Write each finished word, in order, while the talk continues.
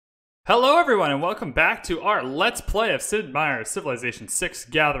Hello everyone and welcome back to our Let's Play of Sid Meier's Civilization 6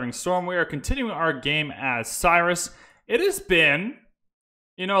 Gathering Storm. We are continuing our game as Cyrus. It has been,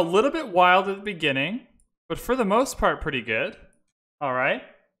 a little bit wild at the beginning, but for the most part pretty good. Alright.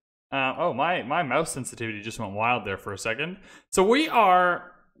 My mouse sensitivity just went wild there for a second. So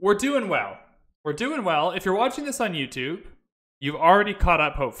we're doing well. We're doing well. If you're watching this on YouTube, you've already caught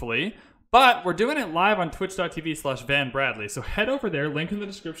up hopefully. But we're doing it live on twitch.tv/VanBradley. So head over there, link in the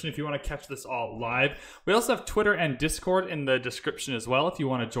description if you want to catch this all live. We also have Twitter and Discord in the description as well if you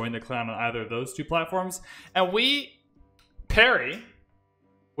want to join the clan on either of those two platforms. And Perry,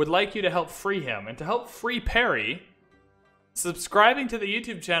 would like you to help free him. And to help free Perry, subscribing to the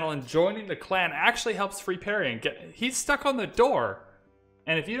YouTube channel and joining the clan actually helps free Perry. And he's stuck on the door.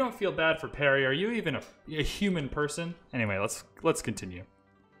 And if you don't feel bad for Perry, are you even a human person? Anyway, let's continue.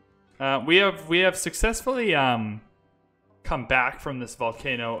 We have successfully come back from this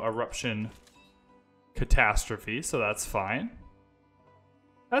volcano eruption catastrophe, so that's fine.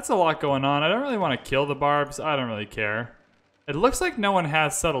 That's a lot going on. I don't really want to kill the barbs. I don't really care. It looks like no one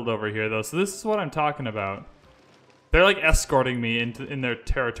has settled over here though, so this is what I'm talking about. They're like escorting me in their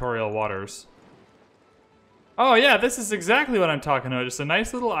territorial waters. Oh yeah, this is exactly what I'm talking about. Just a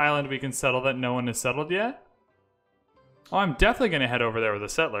nice little island we can settle that no one has settled yet. Oh, I'm definitely gonna head over there with a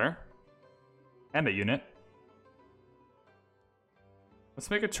settler. And a unit. Let's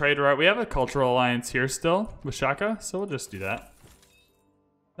make a trade route. We have a cultural alliance here still with Shaka, so we'll just do that.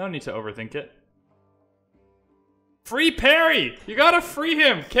 No need to overthink it. Free Perry! You gotta free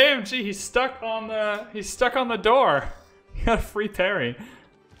him! KMG, he's stuck on the door. You gotta free Perry.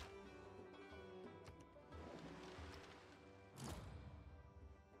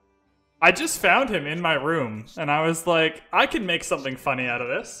 I just found him in my room, and I was like, I can make something funny out of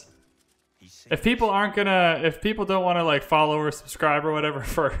this. If people don't want to like follow or subscribe or whatever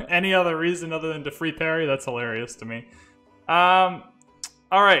for any other reason other than to free Perry, that's hilarious to me.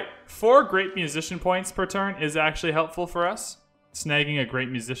 Alright, 4 great musician points per turn is actually helpful for us. Snagging a great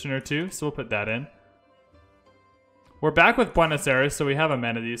musician or two, so we'll put that in. We're back with Buenos Aires, so we have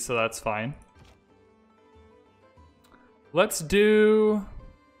amenities, so that's fine. Let's do...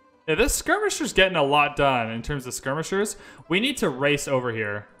 Yeah, this skirmisher's getting a lot done in terms of skirmishers. We need to race over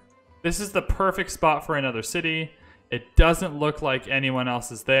here. This is the perfect spot for another city. It doesn't look like anyone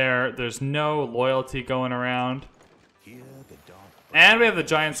else is there. There's no loyalty going around. And we have the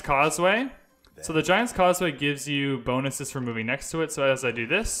Giant's Causeway. So the Giant's Causeway gives you bonuses for moving next to it. So as I do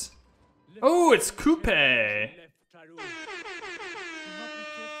this... Oh, it's Coupe!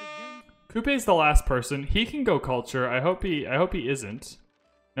 Coupe's the last person. He can go culture. I hope he isn't.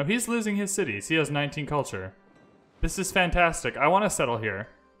 No, he's losing his cities. He has 19 culture. This is fantastic. I want to settle here.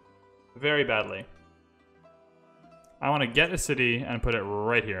 Very badly. I want to get a city and put it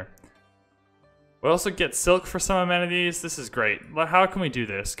right here. We also get silk for some amenities. This is great. How can we do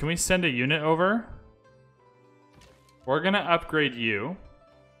this? Can we send a unit over? We're going to upgrade you.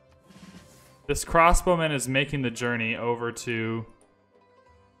 This crossbowman is making the journey over to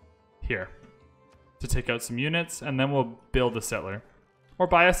here to take out some units, and then we'll build a settler. Or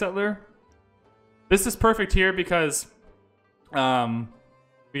buy a settler. This is perfect here because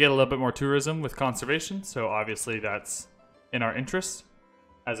we get a little bit more tourism with conservation, so obviously that's in our interest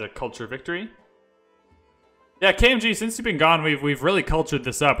as a culture victory. Yeah, KMG, since you've been gone, we've really cultured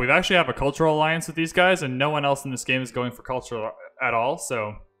this up. We actually have a cultural alliance with these guys, and no one else in this game is going for culture at all,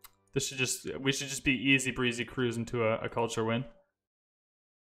 so we should just be easy breezy cruising to a culture win.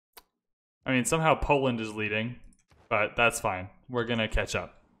 I mean, somehow Poland is leading, but that's fine. We're gonna catch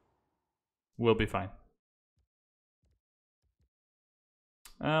up. We'll be fine.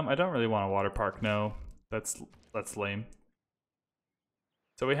 I don't really want a water park, no. That's lame.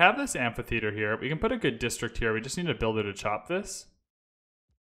 So we have this amphitheater here. We can put a good district here. We just need a builder to chop this.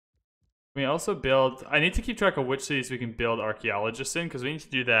 We also build... I need to keep track of which cities we can build archaeologists in, because we need to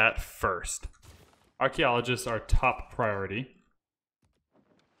do that first. Archaeologists are top priority.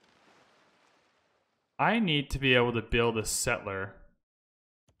 I need to be able to build a settler.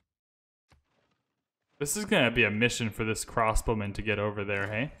 This is going to be a mission for this crossbowman to get over there,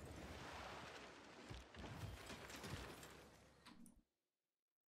 hey?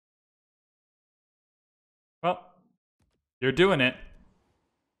 Well, you're doing it.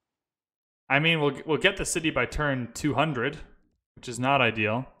 I mean, we'll get the city by turn 200, which is not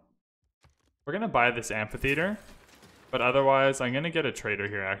ideal. We're going to buy this amphitheater, but otherwise I'm going to get a trader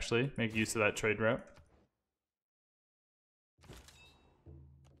here, actually. Make use of that trade route.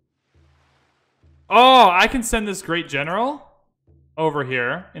 Oh, I can send this great general over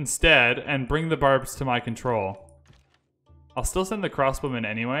here instead and bring the barbs to my control. I'll still send the crossbowmen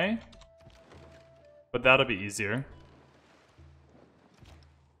anyway, But that'll be easier.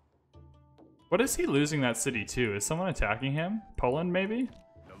 What is he losing that city to? Is someone attacking him? Poland, maybe?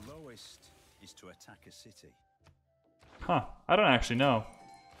 The lowest is to attack a city. Huh. I don't actually know.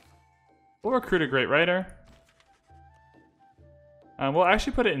 We'll recruit a great writer. We'll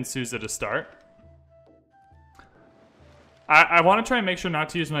actually put it in Susa to start. I want to try and make sure not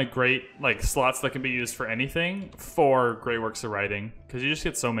to use my great slots that can be used for anything for great works of writing, because you just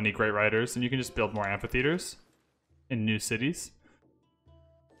get so many great writers and you can just build more amphitheaters in new cities.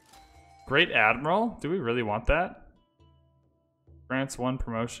 Great Admiral? Do we really want that? Grants 1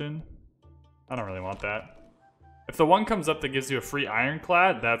 promotion. I don't really want that. If the one comes up that gives you a free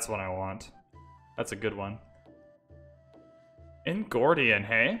ironclad, that's what I want. That's a good one. In Gordian,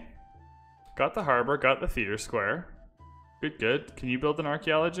 hey? Got the harbor, got the theater square. Good, good. Can you build an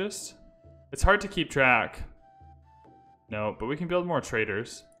archaeologist? It's hard to keep track. No, but we can build more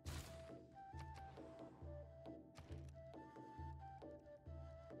traders.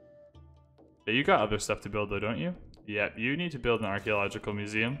 Yeah, you got other stuff to build though, don't you? Yeah, you need to build an archaeological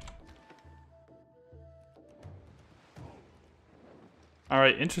museum.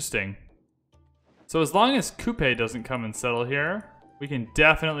 Alright, interesting. So as long as Coupe doesn't come and settle here, we can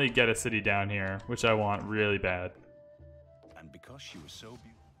definitely get a city down here, which I want really bad. And because she was so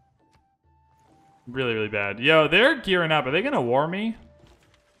beautiful. Really, really bad. Yo, they're gearing up. Are they gonna war me?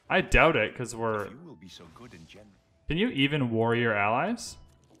 I doubt it, because we're... You will be so good in general. Can you even war your allies?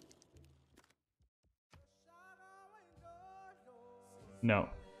 No.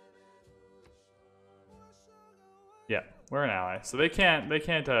 Yeah, we're an ally. So they can't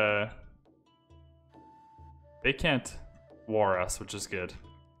war us, which is good.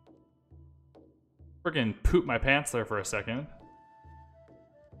 Friggin' poop my pants there for a second.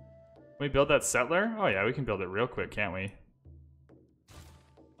 Can we build that settler? Oh yeah, we can build it real quick, can't we?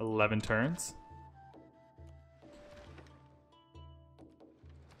 11 turns.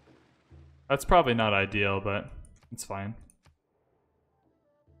 That's probably not ideal, but it's fine.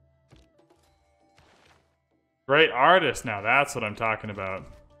 Great artist, now that's what I'm talking about.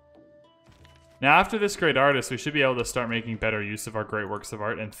 Now after this great artist, we should be able to start making better use of our great works of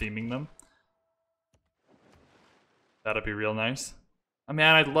art and theming them. That'd be real nice. Oh,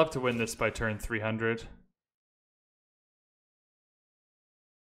 man, I'd love to win this by turn 300.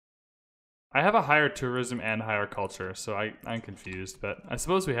 I have a higher tourism and higher culture, so I'm confused, but I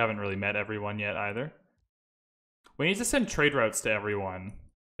suppose we haven't really met everyone yet either. We need to send trade routes to everyone.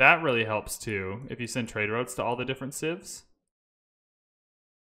 That really helps too, if you send trade routes to all the different civs.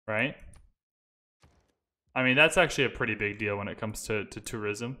 Right? I mean, that's actually a pretty big deal when it comes to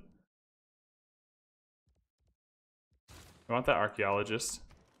tourism. I want that archaeologist.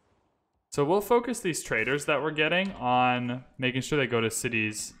 So we'll focus these traders that we're getting on making sure they go to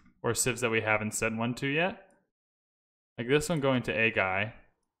cities or civs that we haven't sent one to yet. Like this one going to a guy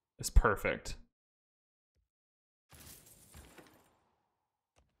is perfect.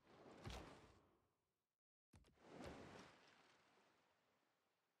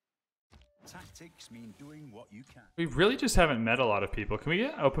 Tactics mean doing what you can. We really just haven't met a lot of people. Can we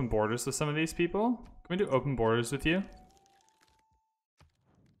get open borders with some of these people? Can we do open borders with you?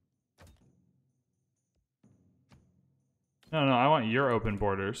 No, I want your open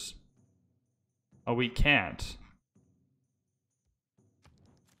borders. Oh, we can't.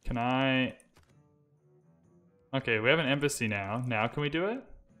 Can I? Okay, we have an embassy now. Now can we do it?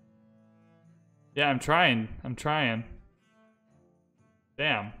 Yeah, I'm trying.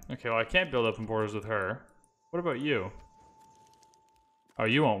 Damn. Okay, well I can't build open borders with her. What about you? Oh,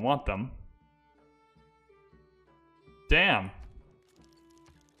 you won't want them. Damn.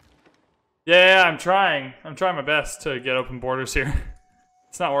 Yeah, I'm trying. I'm trying my best to get open borders here.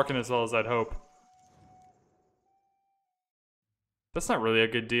 It's not working as well as I'd hope. That's not really a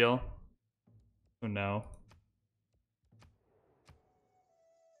good deal. Oh no.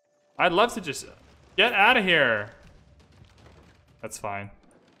 I'd love to just get out of here. That's fine.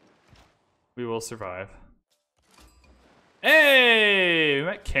 We will survive. Hey! We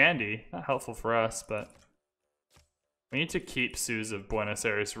met Candy. Not helpful for us, but... we need to keep Suze of Buenos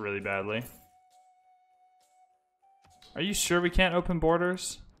Aires really badly. Are you sure we can't open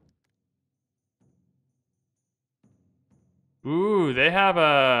borders? Ooh, they have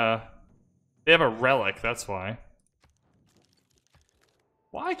a relic, that's why.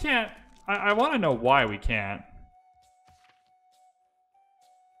 Why can't... I want to know why we can't.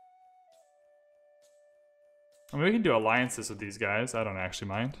 I mean, we can do alliances with these guys. I don't actually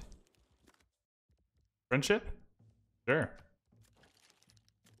mind. Friendship? Sure.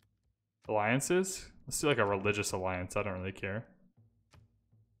 Alliances? Let's do like a religious alliance. I don't really care.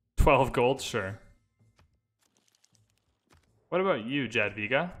 12 gold? Sure. What about you,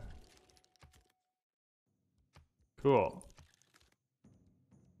 Jadviga? Cool.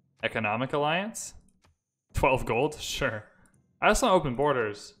 Economic alliance? 12 gold? Sure. I just want open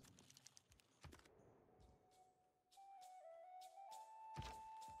borders.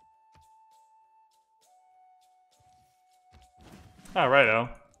 Oh, righto.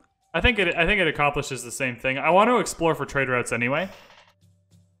 I think it accomplishes the same thing. I want to explore for trade routes anyway.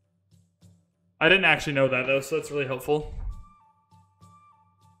 I didn't actually know that though, so that's really helpful.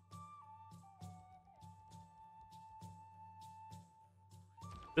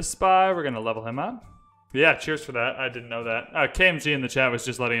 This spy, we're gonna level him up. Yeah, cheers for that. I didn't know that. KMG in the chat was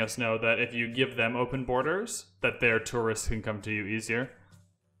just letting us know that if you give them open borders, that their tourists can come to you easier.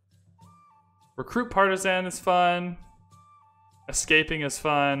 Recruit partisan is fun. Escaping is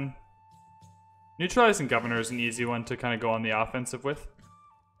fun. Neutralizing governor is an easy one to kind of go on the offensive with.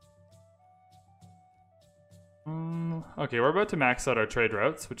 Okay, we're about to max out our trade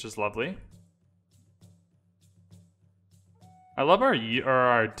routes, which is lovely. I love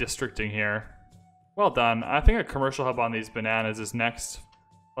our districting here. Well done. I think a commercial hub on these bananas is next.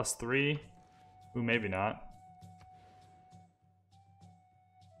 +3. Ooh, maybe not.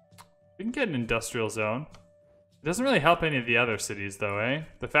 We can get an industrial zone. It doesn't really help any of the other cities though, eh?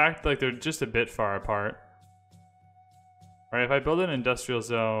 The fact like they're just a bit far apart. Alright, if I build an industrial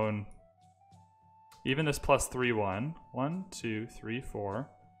zone, even this +3 one. 1, 2, 3, 4,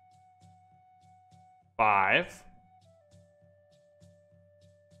 5.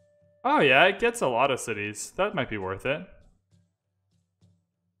 Oh yeah, it gets a lot of cities. That might be worth it.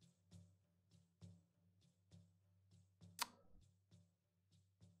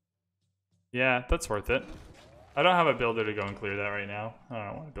 Yeah, that's worth it. I don't have a builder to go and clear that right now. I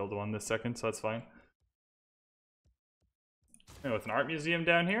don't want to build one this second, so that's fine. And with an art museum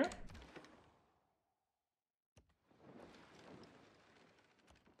down here.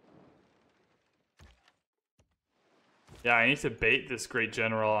 Yeah, I need to bait this great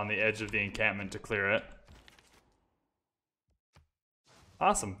general on the edge of the encampment to clear it.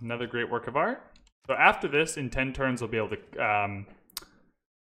 Awesome, another great work of art. So after this, in 10 turns, we'll be able to,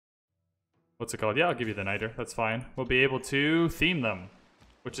 what's it called? Yeah, I'll give you the niter, that's fine. We'll be able to theme them,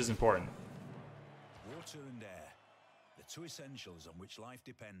 which is important. Water and air, the two essentials on which life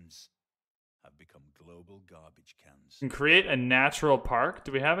depends, have become global garbage cans. And create a natural park.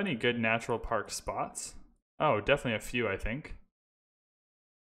 Do we have any good natural park spots? Oh, definitely a few, I think.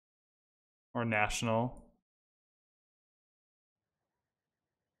 Or national.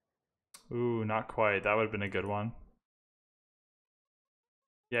 Ooh, not quite. That would have been a good one.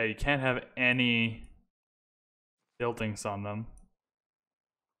 Yeah, you can't have any buildings on them.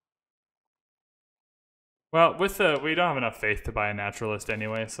 Well, with the we don't have enough faith to buy a naturalist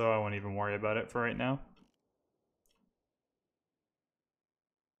anyway, so I won't even worry about it for right now.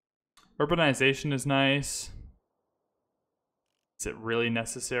 Urbanization is nice. Is it really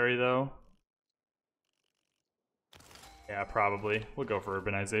necessary though? Yeah, probably. We'll go for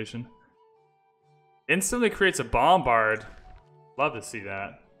urbanization. Instantly creates a bombard. Love to see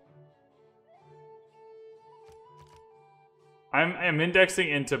that. I'm indexing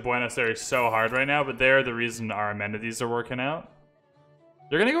into Buenos Aires so hard right now, but they're the reason our amenities are working out.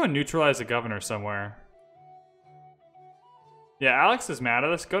 They're gonna go and neutralize a governor somewhere. Yeah, Alex is mad at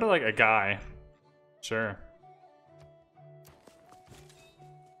us. Go to like a guy. Sure.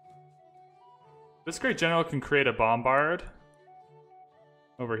 This great general can create a bombard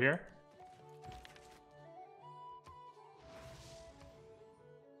over here.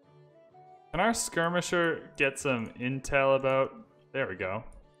 Can our skirmisher get some intel about... There we go.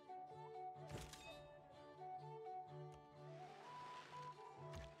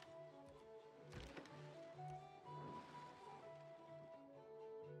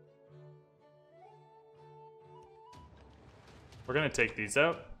 We're gonna take these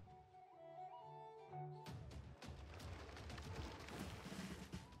out.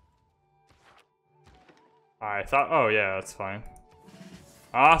 I thought... Oh yeah, that's fine.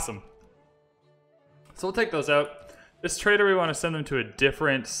 Awesome. So we'll take those out. This trader, we want to send them to a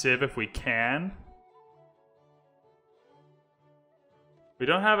different civ if we can. We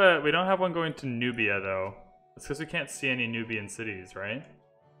don't have one going to Nubia though. It's because we can't see any Nubian cities, right?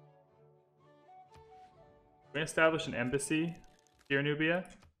 Can we establish an embassy here, Nubia?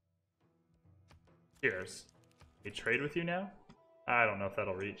 Cheers. Can we trade with you now? I don't know if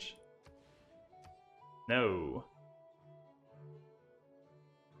that'll reach. No.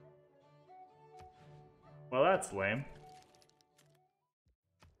 Well, that's lame.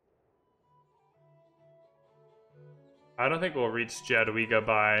 I don't think we'll reach Jadwiga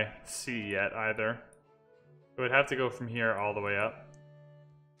by sea yet, either. It would have to go from here all the way up.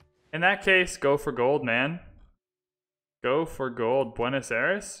 In that case, go for gold, man. Go for gold. Buenos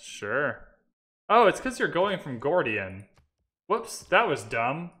Aires? Sure. Oh, it's because you're going from Gordian. Whoops, that was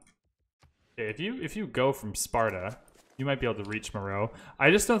dumb. Okay, if you go from Sparta, you might be able to reach Moreau.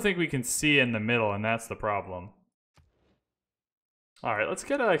 I just don't think we can see in the middle, and that's the problem. Alright, let's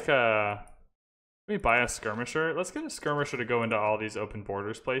get like a... Let me buy a skirmisher. Let's get a skirmisher to go into all these open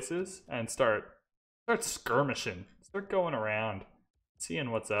borders places and start skirmishing. Start going around, seeing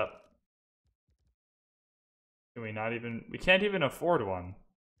what's up. Can we not even... We can't even afford one.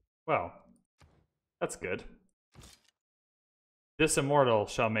 Well, that's good. This immortal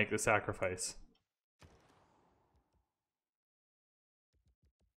shall make the sacrifice.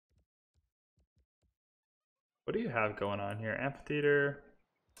 What do you have going on here? Amphitheater.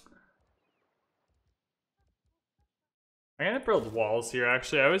 I'm gonna build walls here,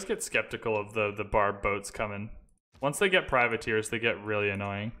 actually. I always get skeptical of the barb boats coming. Once they get privateers, they get really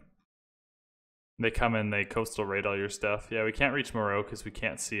annoying. They come in, they coastal raid all your stuff. Yeah, we can't reach Moreau because we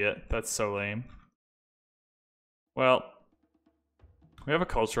can't see it. That's so lame. Well, we have a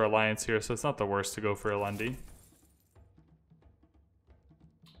culture alliance here, so it's not the worst to go for a Lundy.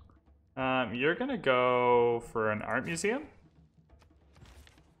 You're gonna go for an art museum?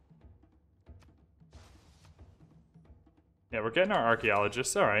 Yeah, we're getting our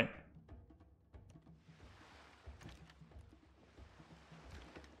archaeologists, alright.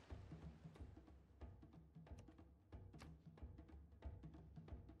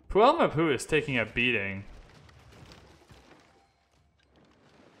 Puelmapu is taking a beating.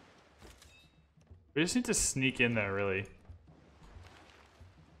 We just need to sneak in there, really.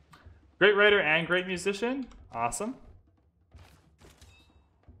 Great writer and great musician? Awesome.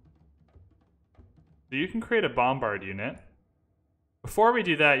 So you can create a bombard unit. Before we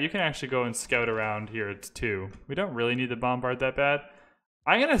do that, you can actually go and scout around here too. We don't really need the bombard that bad.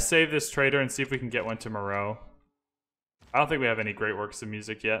 I'm gonna save this trader and see if we can get one to Moreau. I don't think we have any great works of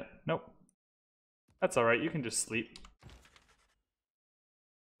music yet. Nope. That's alright, you can just sleep.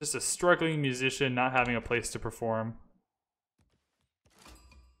 Just a struggling musician not having a place to perform.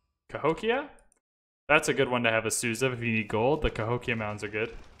 Cahokia? That's a good one to have a Susa if you need gold. The Cahokia mounds are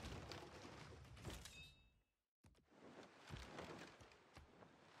good.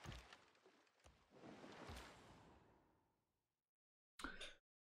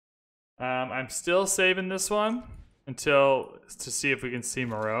 I'm still saving this one to see if we can see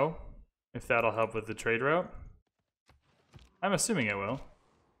Moreau, if that'll help with the trade route. I'm assuming it will.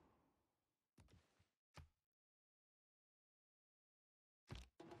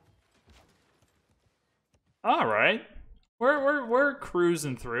 All right, we're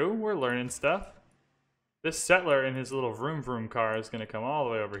cruising through. We're learning stuff. This settler in his little vroom vroom car is gonna come all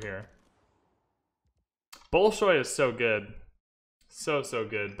the way over here. Bolshoi is so good, so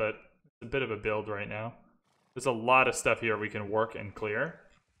good, but it's a bit of a build right now. There's a lot of stuff here we can work and clear,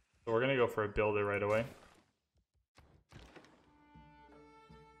 so we're gonna go for a builder right away.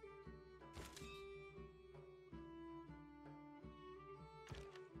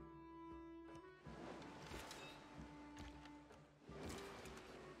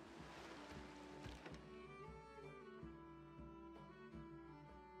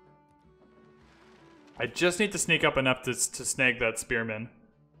 I just need to sneak up enough to snag that spearman.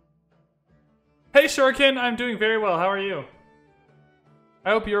 Hey Shuriken, I'm doing very well. How are you?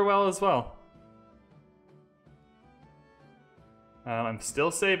 I hope you're well as well. I'm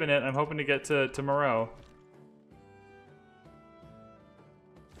still saving it. I'm hoping to get to Moreau.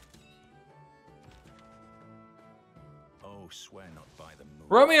 Oh, swear not by the moon.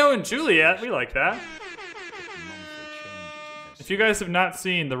 Romeo and Juliet, we like that. If you guys have not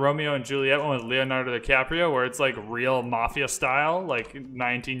seen the Romeo and Juliet one with Leonardo DiCaprio, where it's like real mafia style, like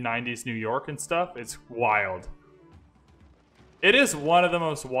 1990s New York and stuff, it's wild. It is one of the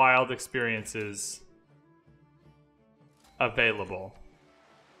most wild experiences available.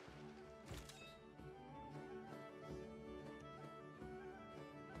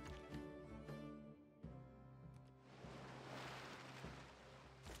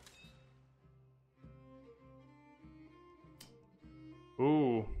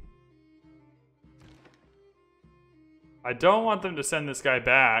 Ooh. I don't want them to send this guy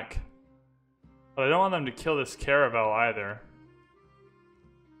back. But I don't want them to kill this caravel either.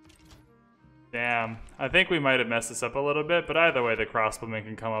 Damn. I think we might have messed this up a little bit, but either way the crossbowmen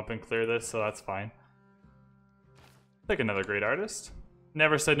can come up and clear this, so that's fine. Take another great artist.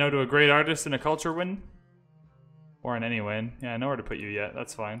 Never said no to a great artist in a culture win. Or in any win. Yeah, nowhere to put you yet.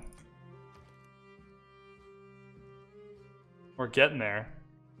 That's fine. We're getting there.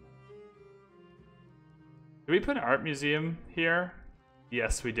 Did we put an art museum here?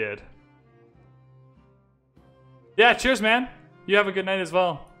 Yes, we did. Yeah, cheers, man. You have a good night as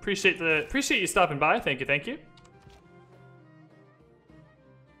well. Appreciate you stopping by. Thank you, thank you.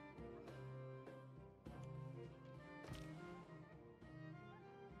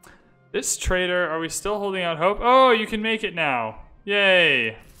 This trader, are we still holding out hope? Oh, you can make it now.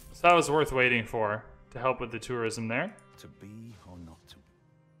 Yay. So that was worth waiting for to help with the tourism there. To be or not to be.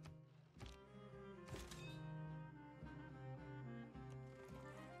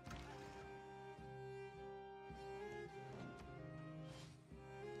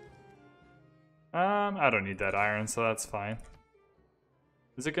 I don't need that iron, so that's fine.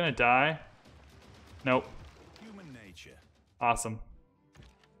 Is it gonna die? Nope. Human nature. Awesome.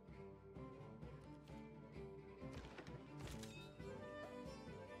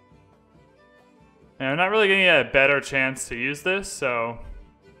 And I'm not really gonna get a better chance to use this, so...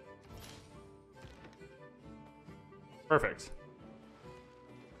 Perfect.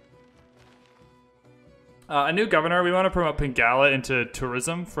 A new governor. We want to promote Pingala into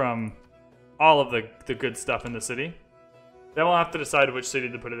tourism from all of the good stuff in the city. Then we'll have to decide which city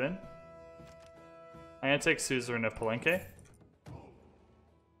to put it in. I'm gonna take Suzerain of Palenque.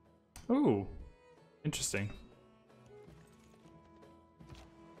 Ooh. Interesting.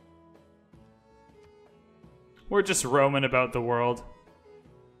 We're just roaming about the world.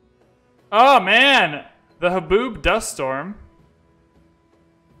 Oh man! The Haboob dust storm.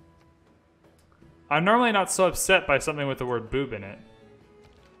 I'm normally not so upset by something with the word boob in it.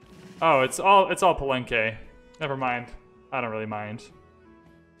 Oh, it's all Palenque. Never mind. I don't really mind.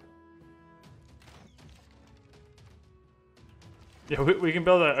 Yeah, we can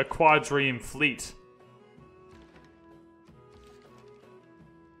build a quadreme fleet.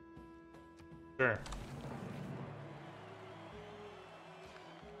 Sure.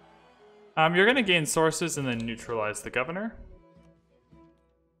 You're gonna gain sources and then neutralize the governor.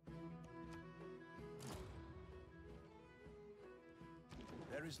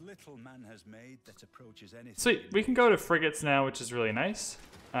 There is little man has made that approaches anything. Sweet, we can go to frigates now, which is really nice.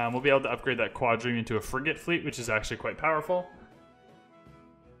 We'll be able to upgrade that quadreme into a frigate fleet, which is actually quite powerful.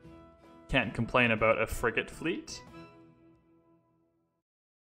 Can't complain about a frigate fleet.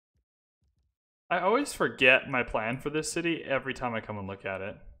 I always forget my plan for this city every time I come and look at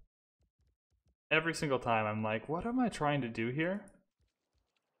it. Every single time I'm like, what am I trying to do here?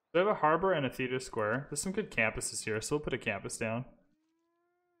 We have a harbor and a theater square. There's some good campuses here, so we'll put a campus down.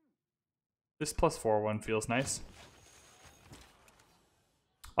 This +4 one feels nice.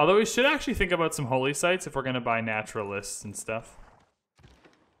 Although we should actually think about some holy sites if we're going to buy naturalists and stuff.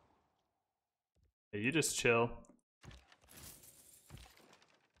 Hey, you just chill.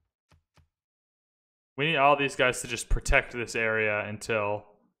 We need all these guys to just protect this area until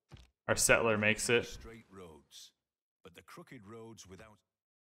our settler makes it. Straight roads, but the crooked roads without.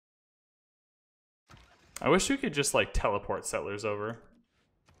 I wish we could just like teleport settlers over.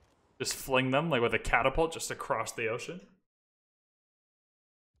 Just fling them like with a catapult just across the ocean.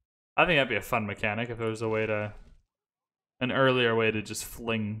 I think that'd be a fun mechanic if there was a way to, an earlier way to just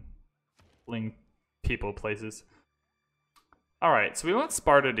fling people places. All right, so we want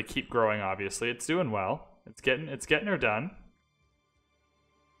Sparta to keep growing. Obviously, it's doing well. It's getting her done.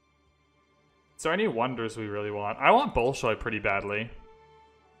 Is there any wonders we really want? I want Bolshoi pretty badly.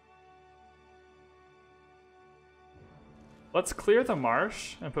 Let's clear the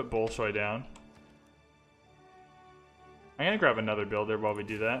marsh and put Bolshoi down. I'm gonna grab another builder while we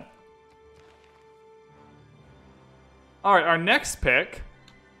do that. Alright, our next pick.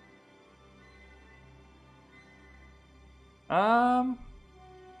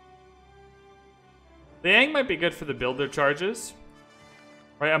 Liang might be good for the builder charges.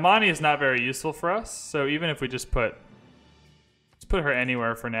 Right, Amani is not very useful for us, so even if we just put her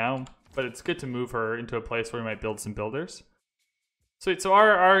anywhere for now, but it's good to move her into a place where we might build some builders. Sweet, so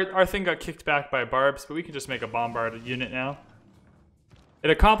our thing got kicked back by barbs, but we can just make a bombard unit now. It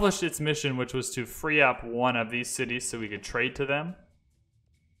accomplished its mission, which was to free up one of these cities so we could trade to them.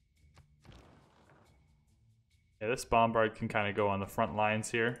 Yeah, this bombard can kind of go on the front lines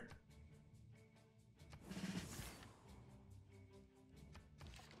here.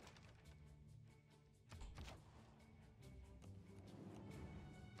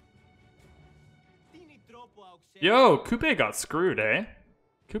 Yo, Coupe got screwed, eh?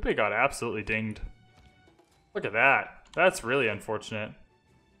 Coupe got absolutely dinged. Look at that. That's really unfortunate.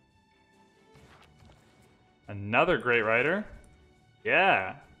 Another great rider.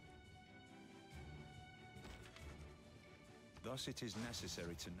 Yeah. Thus it is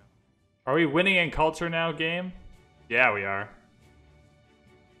necessary to know. Are we winning in culture now, game? Yeah, we are.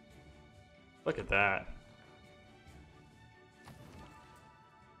 Look at that.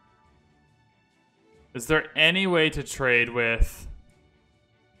 Is there any way to trade with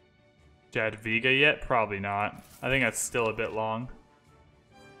Jadviga yet? Probably not. I think that's still a bit long.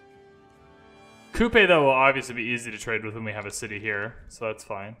 Coupe, though, will obviously be easy to trade with when we have a city here, so that's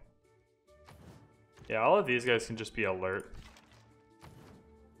fine. Yeah, all of these guys can just be alert.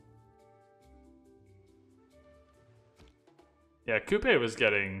 Yeah, Coupe was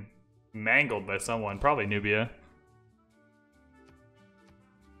getting mangled by someone, probably Nubia.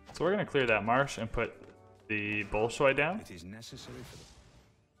 So we're going to clear that marsh and put the Bolshoi down. It is necessary for the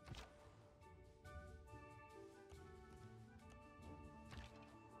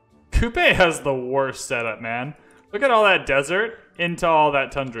Coupe has the worst setup, man. Look at all that desert into all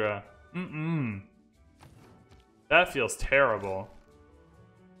that tundra. That feels terrible.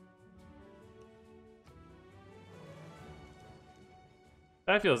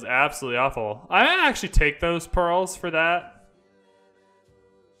 That feels absolutely awful. I might actually take those pearls for that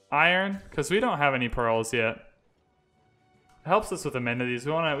iron, because we don't have any pearls yet. It helps us with amenities.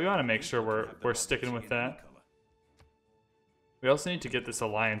 We want to make sure we're sticking with that. We also need to get this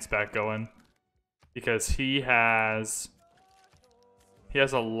alliance back going, because he has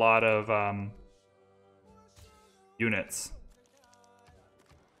a lot of units.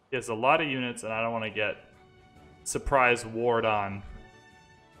 He has a lot of units, and I don't want to get surprise warred on.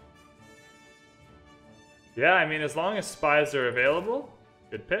 Yeah, I mean, as long as spies are available,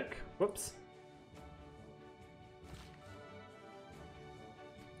 good pick. Whoops.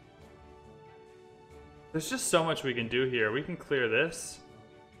 There's just so much we can do here. We can clear this.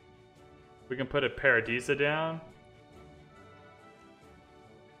 We can put a Paradisa down.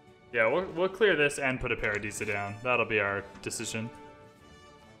 Yeah, we'll clear this and put a Paradisa down. That'll be our decision.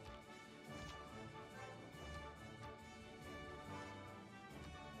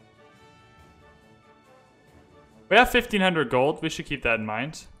 We have 1,500 gold. We should keep that in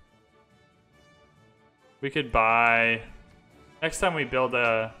mind. We could buy... Next time we build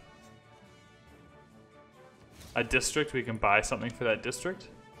a district, we can buy something for that district.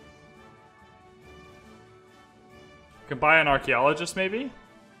 We can buy an archaeologist, maybe?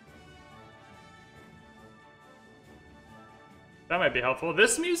 That might be helpful.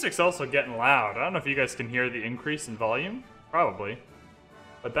 This music's also getting loud. I don't know if you guys can hear the increase in volume. Probably.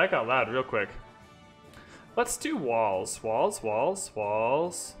 But that got loud real quick. Let's do walls.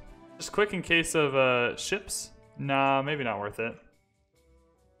 Walls. Just quick in case of ships. Nah, maybe not worth it.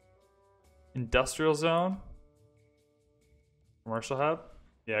 Industrial zone. Commercial hub.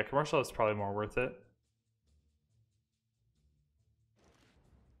 Yeah, commercial hub is probably more worth it.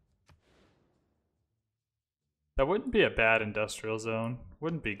 That wouldn't be a bad industrial zone.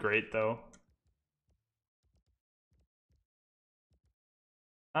 Wouldn't be great though.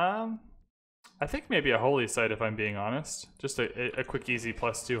 I think maybe a holy site if I'm being honest. Just a quick easy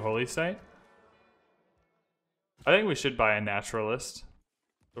 +2 holy site. I think we should buy a naturalist.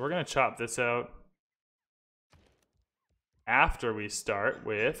 So we're gonna chop this out after we start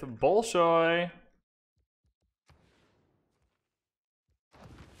with Bolshoi.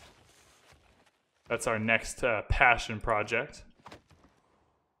 That's our next passion project.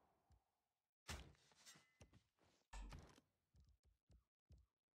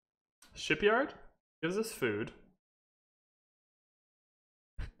 Shipyard gives us food.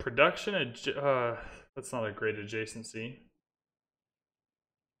 Production, that's not a great adjacency.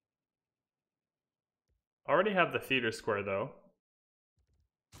 Already have the theater square though.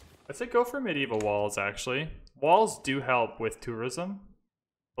 I'd say go for medieval walls actually. Walls do help with tourism,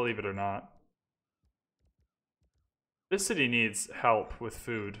 believe it or not. This city needs help with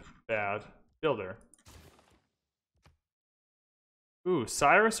food. Bad. Builder. Ooh,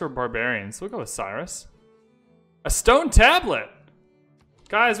 Cyrus or Barbarians? We'll go with Cyrus. A stone tablet!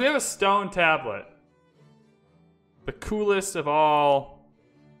 Guys, we have a stone tablet. The coolest of all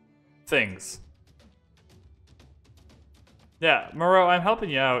things. Yeah, Moreau, I'm helping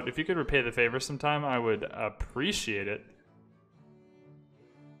you out. If you could repay the favor sometime, I would appreciate it.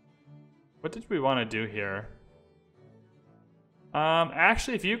 What did we want to do here?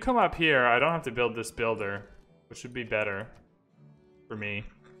 Actually, if you come up here, I don't have to build this builder, which would be better for me.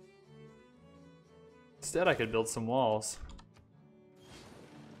 Instead, I could build some walls.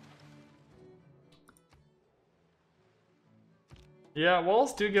 Yeah,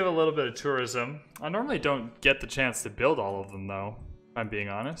 walls do give a little bit of tourism. I normally don't get the chance to build all of them, though, if I'm being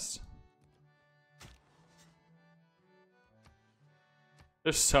honest.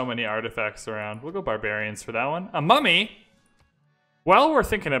 There's so many artifacts around. We'll go barbarians for that one. A mummy? While we're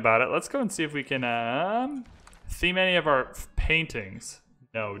thinking about it, let's go and see if we can theme any of our paintings.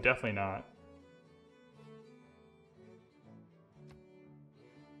 No, definitely not.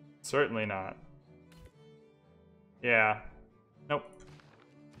 Certainly not. Yeah. Nope.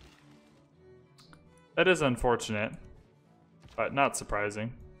 That is unfortunate, but not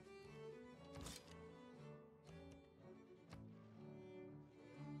surprising.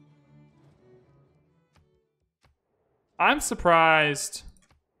 I'm surprised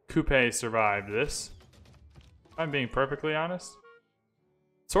Coupe survived this, if I'm being perfectly honest.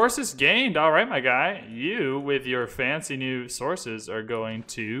 Sources gained. All right, my guy. You, with your fancy new sources, are going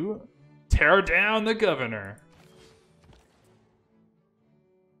to tear down the governor.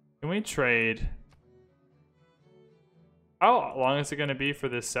 Can we trade? How long is it going to be for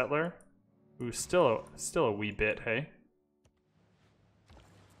this settler? Ooh, still a wee bit, hey?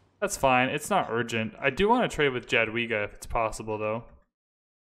 That's fine. It's not urgent. I do want to trade with Jadwiga if it's possible, though.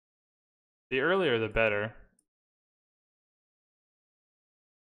 The earlier, the better.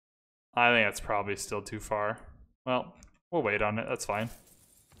 I think that's probably still too far. Well, we'll wait on it. That's fine.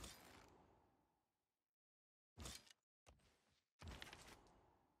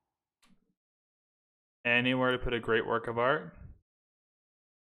 Anywhere to put a great work of art?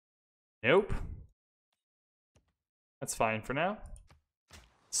 Nope. That's fine for now.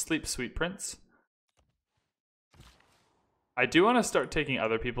 Sleep, sweet prince. I do want to start taking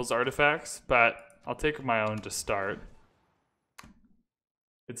other people's artifacts, but I'll take my own to start.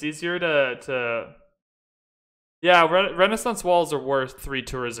 It's easier to... Yeah, Renaissance walls are worth 3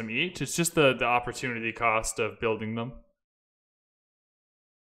 tourism each. It's just the opportunity cost of building them.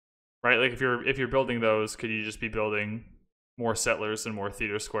 Right? Like if you're building those, could you just be building more settlers and more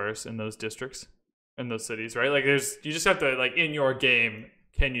theater squares in those districts, in those cities, right? Like you just have to, like, in your game,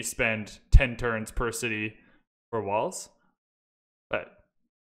 can you spend 10 turns per city for walls? But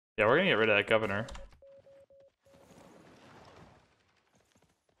yeah, we're gonna get rid of that governor.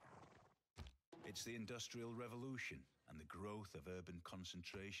 It's the Industrial Revolution and the growth of urban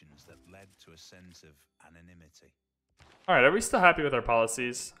concentrations that led to a sense of anonymity. Alright, are we still happy with our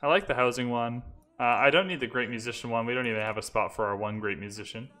policies? I like the housing one. I don't need the great musician one. We don't even have a spot for our one great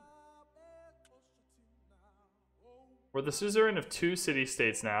musician. We're the suzerain of 2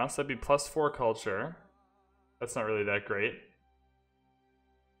 city-states now, so that'd be +4 culture. That's not really that great.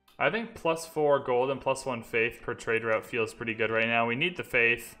 I think +4 gold and +1 faith per trade route feels pretty good right now. We need the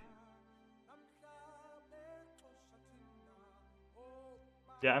faith.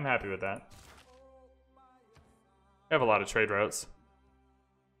 Yeah, I'm happy with that. We have a lot of trade routes.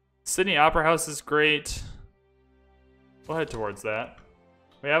 Sydney Opera House is great. We'll head towards that.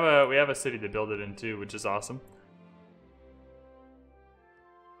 We have a city to build it into, which is awesome.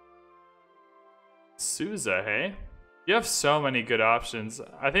 Sousa, hey? You have so many good options.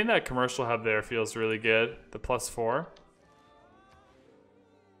 I think that commercial hub there feels really good. The +4.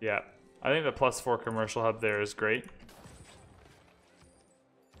 Yeah, I think the +4 commercial hub there is great.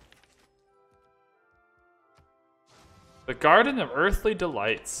 The Garden of Earthly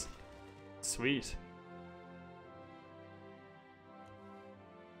Delights. Sweet.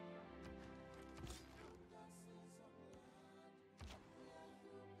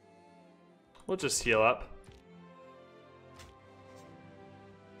 We'll just heal up.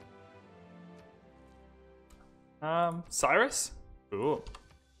 Cyrus? Ooh.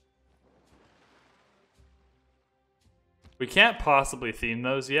 We can't possibly theme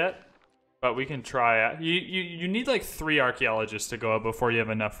those yet, but we can try it. You need like 3 archaeologists to go up before you have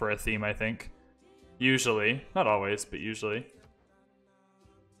enough for a theme, I think. Usually. Not always, but usually.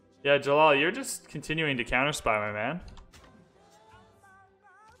 Yeah, Jalal, you're just continuing to counter-spy, my man.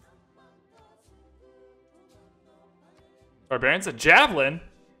 Barbarians, a javelin?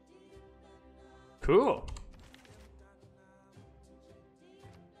 Cool.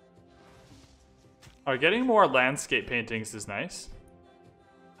 Alright, getting more landscape paintings is nice.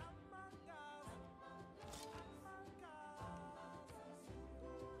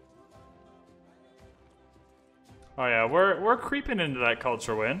 Oh yeah, we're creeping into that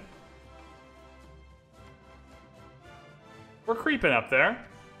culture win. We're creeping up there.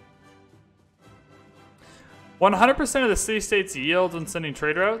 100% of the city-states yield when sending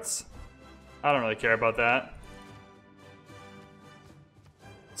trade routes. I don't really care about that.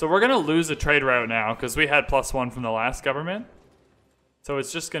 So we're gonna lose a trade route now because we had +1 from the last government. So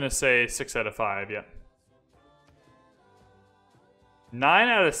it's just gonna say 6 out of 5, yeah. 9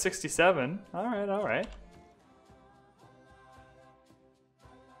 out of 67. Alright, alright.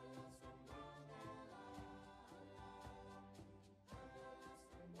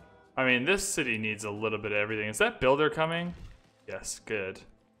 I mean, this city needs a little bit of everything. Is that builder coming? Yes, good.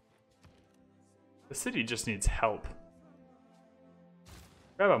 The city just needs help.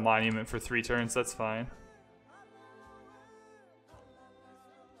 Grab a monument for 3 turns, that's fine.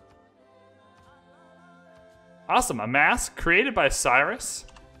 Awesome, a mask created by Cyrus.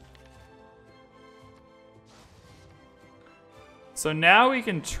 So now we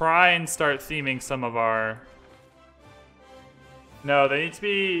can try and start theming some of our... No, they need to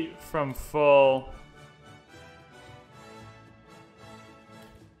be from full...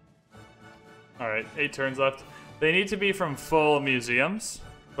 Alright, 8 turns left. They need to be from full museums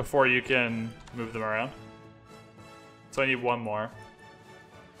before you can move them around. So I need one more.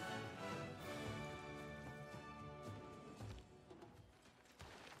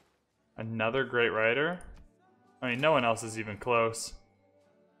 Another great rider? I mean, no one else is even close.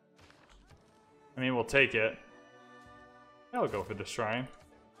 I mean, we'll take it. I'll go for the shrine.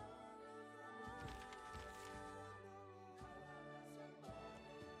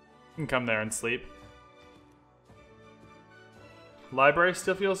 You can come there and sleep. Library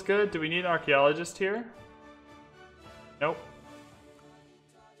still feels good. Do we need an archaeologist here? Nope.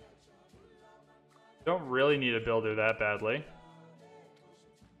 Don't really need a builder that badly.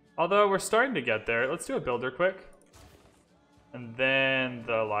 Although we're starting to get there. Let's do a builder quick. And then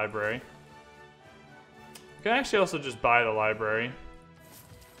the library. We can actually also just buy the library.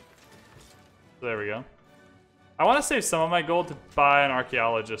 So there we go. I want to save some of my gold to buy an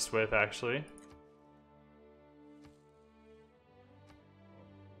archaeologist with, actually.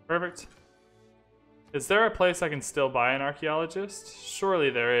 Perfect. Is there a place I can still buy an archaeologist? Surely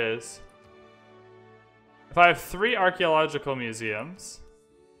there is. If I have 3 archaeological museums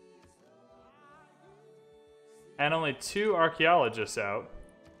and only 2 archaeologists out,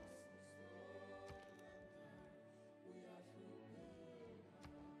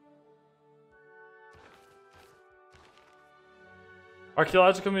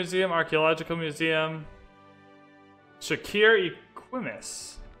 Archaeological Museum, Shakir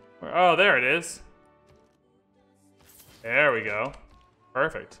Equimus. Oh, there it is. There we go.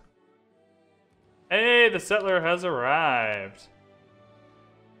 Perfect. Hey, the settler has arrived.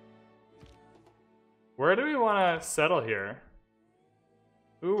 Where do we want to settle here?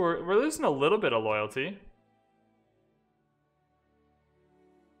 Ooh, we're losing a little bit of loyalty.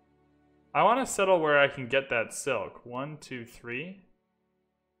 I want to settle where I can get that silk. 1, 2, 3.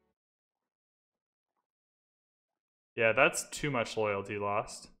 Yeah, that's too much loyalty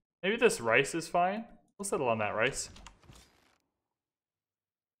lost. Maybe this rice is fine. We'll settle on that rice.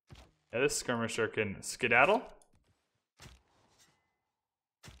 Yeah, this skirmisher can skedaddle.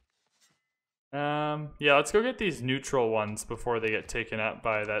 Yeah, let's go get these neutral ones before they get taken up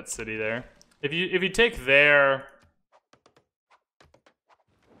by that city there. If you take their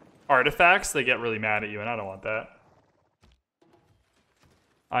artifacts, they get really mad at you, and I don't want that.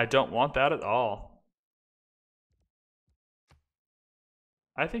 I don't want that at all.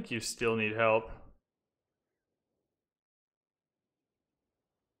 I think you still need help.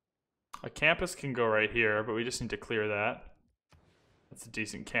 A campus can go right here, but we just need to clear that. That's a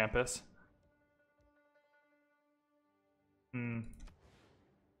decent campus.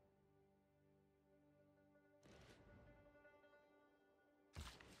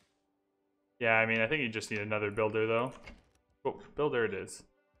 Yeah, I mean, I think you just need another builder, though. Oh, builder it is.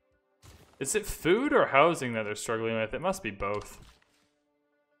 Is it food or housing that they're struggling with? It must be both.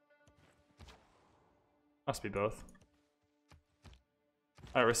 Must be both.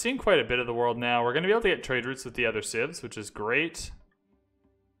 Alright, we're seeing quite a bit of the world now. We're going to be able to get trade routes with the other civs, which is great.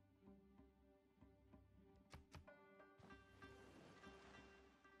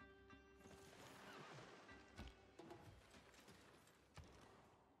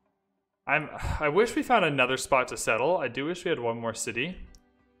 I wish we found another spot to settle. I do wish we had one more city.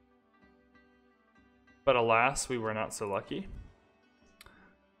 But alas, we were not so lucky.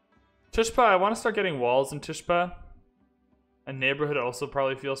 Tishpa, I want to start getting walls in Tishpa. A neighborhood also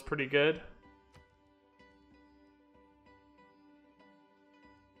probably feels pretty good.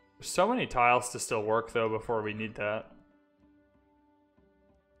 There's so many tiles to still work, though, before we need that.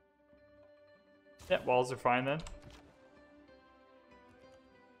 Yeah, walls are fine then.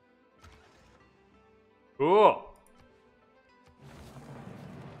 Cool.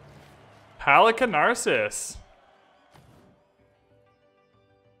 Halicarnassus.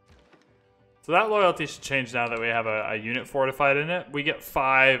 So that loyalty should change now that we have a unit fortified in it. We get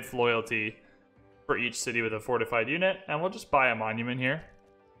 5 loyalty for each city with a fortified unit, and we'll just buy a monument here.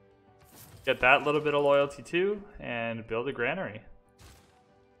 Get that little bit of loyalty too, and build a granary.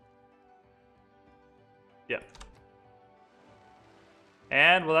 Yep.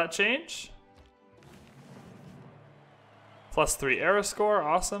 And will that change? +3 era score,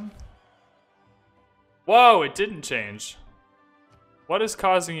 awesome. Whoa, it didn't change. What is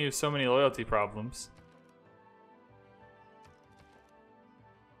causing you so many loyalty problems?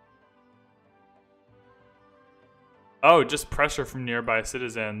 Oh, just pressure from nearby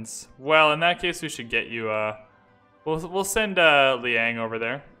citizens. Well, in that case, we should get you, we'll send, Liang over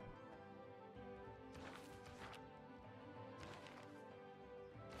there.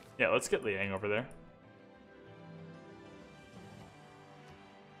 Yeah, let's get Liang over there.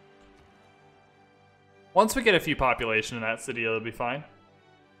 Once we get a few population in that city, it'll be fine.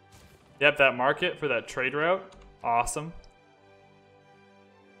 Yep, that market for that trade route. Awesome.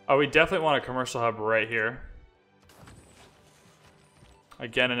 Oh, we definitely want a commercial hub right here.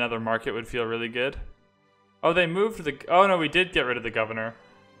 Again, another market would feel really good. Oh, they moved the... Oh, no, we did get rid of the governor.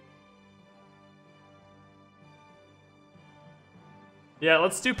 Yeah,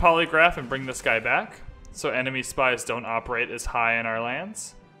 let's do polygraph and bring this guy back, so enemy spies don't operate as high in our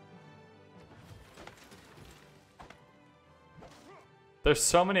lands. There's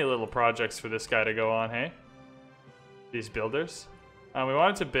so many little projects for this guy to go on, hey? These builders. We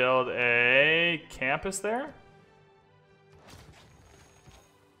wanted to build a campus there.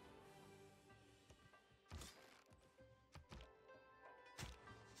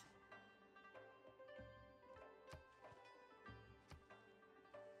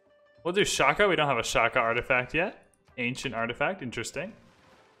 We'll do Shaka. We don't have a Shaka artifact yet. Ancient artifact. Interesting.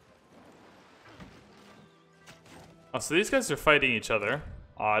 Oh, so these guys are fighting each other.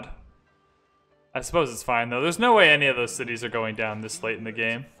 Odd. I suppose it's fine, though. There's no way any of those cities are going down this late in the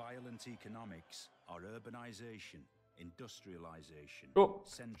game. Violent economics are urbanization, industrialization, Cool.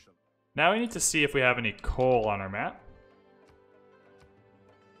 central. Now we need to see if we have any coal on our map.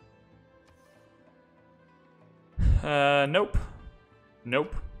 Nope.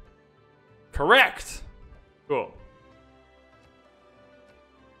 Nope. Correct! Cool.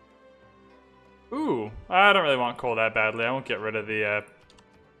 Ooh, I don't really want coal that badly. I won't get rid of the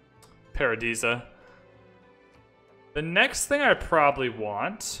Paradisa. The next thing I probably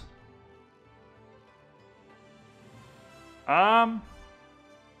want...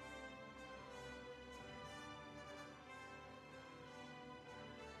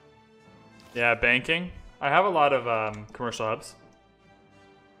 Yeah, banking. I have a lot of commercial hubs.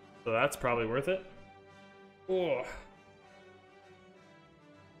 So that's probably worth it. Oh.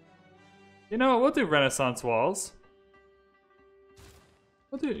 You know what? We'll do Renaissance walls.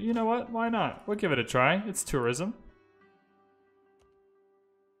 We'll do, you know what? Why not? We'll give it a try. It's tourism.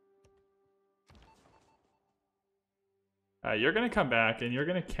 You're going to come back and you're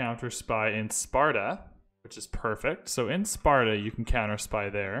going to counter spy in Sparta, which is perfect. So in Sparta, you can counter spy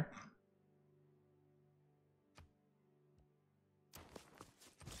there.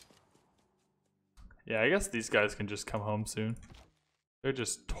 Yeah, I guess these guys can just come home soon. They're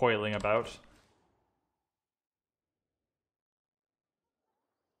just toiling about.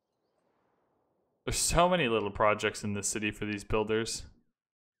 There's so many little projects in this city for these builders.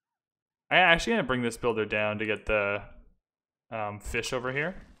 I'm actually going to bring this builder down to get the fish over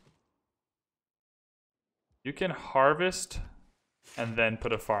here. You can harvest and then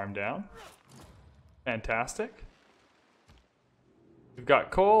put a farm down. Fantastic. We've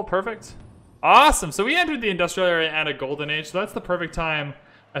got coal, perfect. Awesome, so we entered the industrial area at a golden age, so that's the perfect time,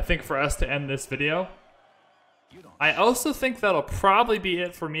 I think, for us to end this video. I also think that'll probably be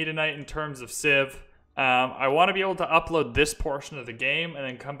it for me tonight in terms of Civ. I want to be able to upload this portion of the game and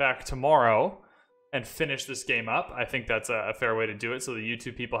then come back tomorrow and finish this game up. I think that's a fair way to do it so the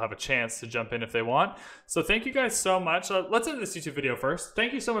YouTube people have a chance to jump in if they want. So thank you guys so much. Let's end this YouTube video first.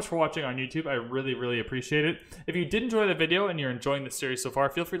 Thank you so much for watching on YouTube. I really, really appreciate it. If you did enjoy the video and you're enjoying the series so far,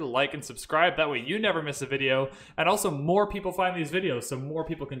 feel free to like and subscribe. That way you never miss a video. And also more people find these videos so more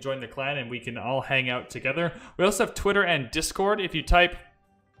people can join the clan and we can all hang out together. We also have Twitter and Discord. If you type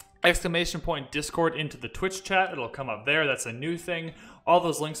 !Discord into the Twitch chat, it'll come up there. That's a new thing. All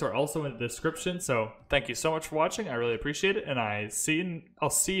those links are also in the description. So thank you so much for watching. I really appreciate it, and I'll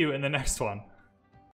see you in the next one.